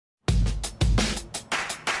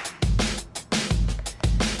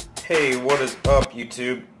Hey, what is up,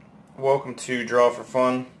 YouTube? Welcome to Draw for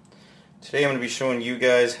Fun. Today I'm going to be showing you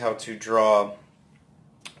guys how to draw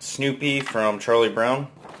Snoopy from Charlie Brown.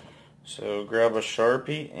 So grab a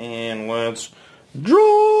Sharpie and let's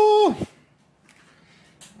draw!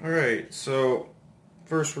 Alright, so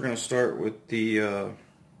first we're going to start with the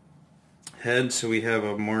head. So we have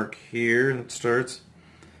a mark here that starts.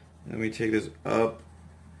 And then we take this up,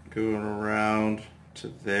 going around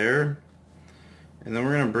to there. And then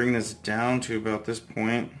we're going to bring this down to about this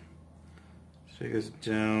point. Take this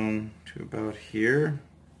down to about here.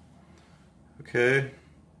 Okay.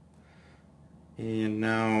 And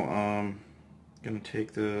now I'm going to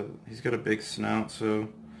take he's got a big snout, so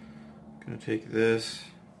I'm going to take this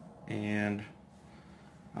and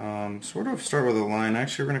sort of start with a line.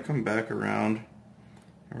 Actually, we're going to come back around.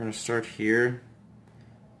 We're going to start here.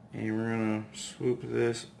 And we're going to swoop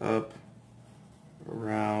this up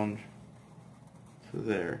around to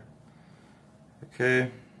there.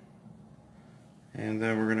 Okay. And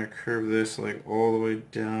then we're going to curve this like all the way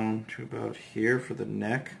down to about here for the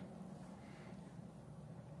neck.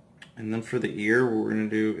 And then for the ear, what we're going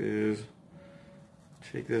to do is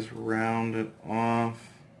take this, round it off,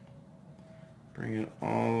 bring it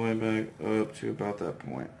all the way back up to about that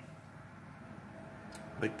point.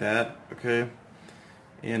 Like that, okay?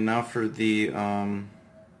 And now for the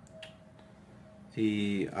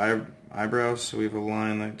eyebrows, so we have a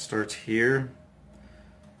line that starts here,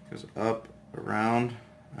 goes up, around,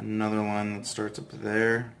 another line that starts up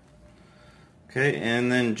there. Okay,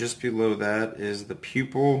 and then just below that is the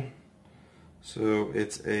pupil. So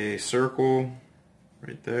it's a circle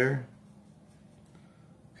right there.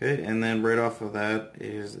 Okay, and then right off of that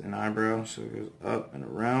is an eyebrow, so it goes up and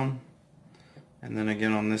around. And then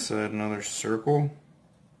again on this side, another circle.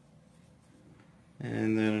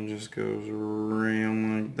 And then it just goes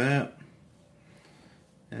around like that.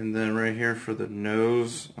 And then right here for the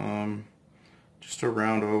nose, just a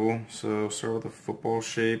round oval. So start with a football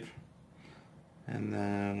shape. And then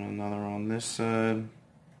another on this side.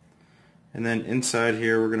 And then inside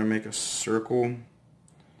here we're going to make a circle.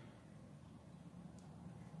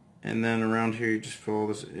 And then around here you just fill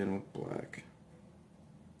this in with black.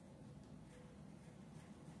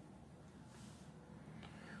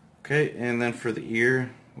 Okay, and then for the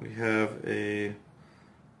ear, we have a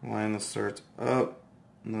line that starts up,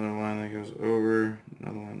 another line that goes over,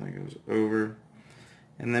 another line that goes over,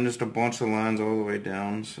 and then just a bunch of lines all the way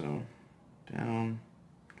down. So down,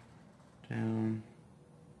 down,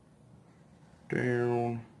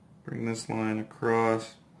 down, bring this line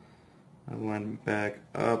across, a line back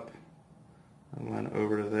up, a line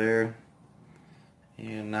over to there.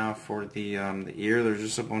 And now for the ear, there's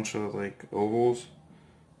just a bunch of like ovals.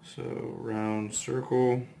 So round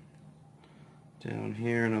circle, down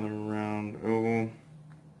here another round oval,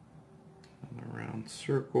 another round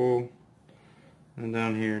circle, and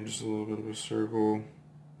down here just a little bit of a circle,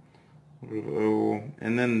 a little bit of oval,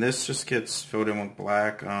 and then this just gets filled in with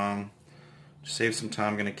black. To save some time,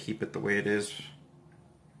 I'm going to keep it the way it is.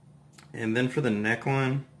 And then for the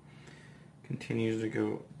neckline, continues to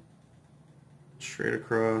go straight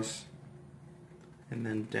across and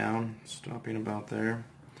then down, stopping about there.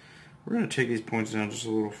 We're going to take these points down just a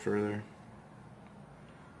little further.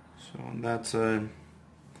 So on that side.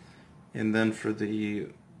 And then for the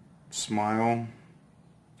smile,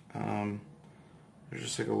 there's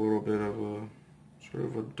just like a little bit of a sort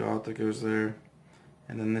of a dot that goes there.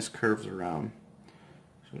 And then this curves around.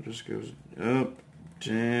 So it just goes up,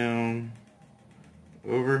 down,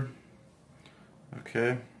 over.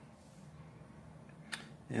 Okay.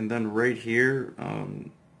 And then right here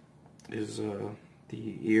is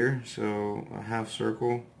the ear, so a half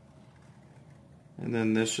circle, and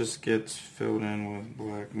then this just gets filled in with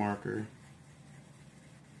black marker.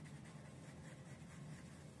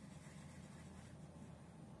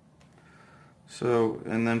 So,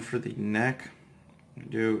 and then for the neck, what we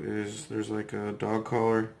do is there's like a dog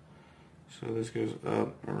collar, so this goes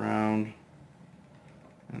up, around,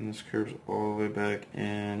 and this curves all the way back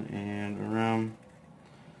in and around,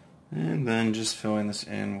 and then just filling this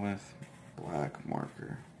in with black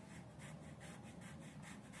marker.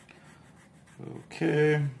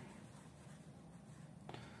 Okay.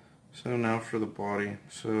 So now for the body.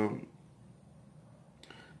 So I'm going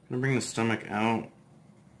to bring the stomach out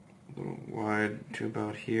a little wide to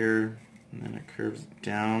about here, and then it curves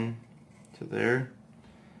down to there.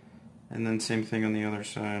 And then same thing on the other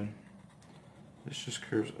side. This just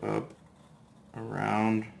curves up,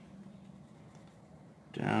 around,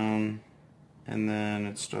 down, and then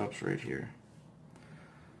it stops right here.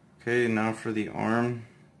 Okay, now for the arm,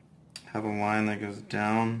 have a line that goes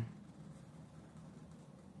down,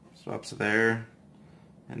 stops there,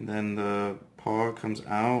 and then the paw comes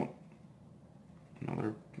out,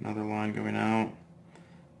 another line going out,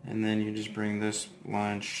 and then you just bring this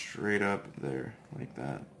line straight up there like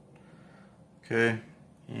that. Okay,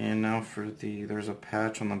 and now for there's a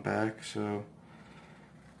patch on the back, so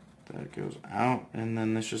that goes out, and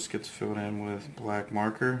then this just gets filled in with black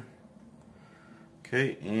marker.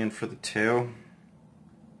 Okay, and for the tail,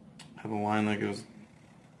 I have a line that goes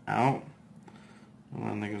out, a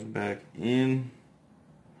line that goes back in,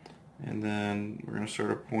 and then we're going to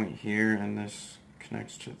start a point here, and this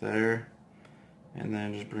connects to there, and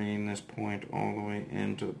then just bringing this point all the way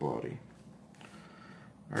into the body.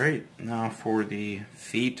 Alright, now for the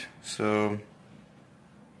feet. So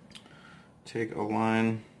take a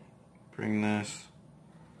line, bring this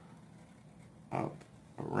up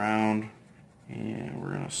around, and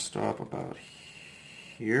we're going to stop about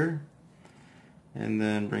here, and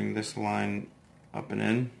then bring this line up and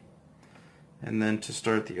in. And then to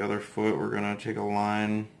start the other foot, we're going to take a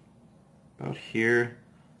line about here,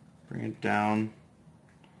 bring it down,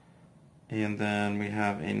 and then we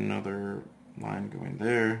have another line going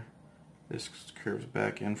there. This curves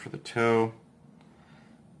back in for the toe,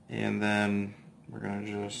 and then we're going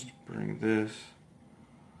to just bring this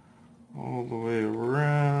all the way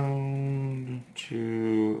around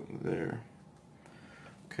to there.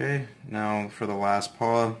 Okay, now for the last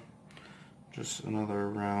paw, just another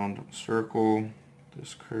round circle.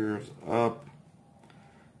 This curves up,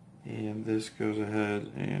 and this goes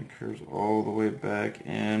ahead and curves all the way back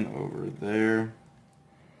in over there.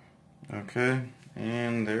 Okay,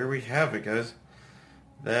 and there we have it, guys.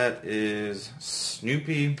 That is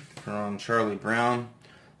Snoopy from Charlie Brown.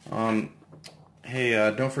 Hey,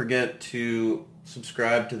 don't forget to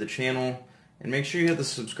subscribe to the channel, and make sure you hit the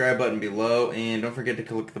subscribe button below, and don't forget to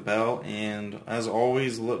click the bell. And as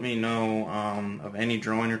always, let me know of any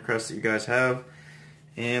drawing requests that you guys have,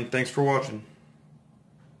 and thanks for watching.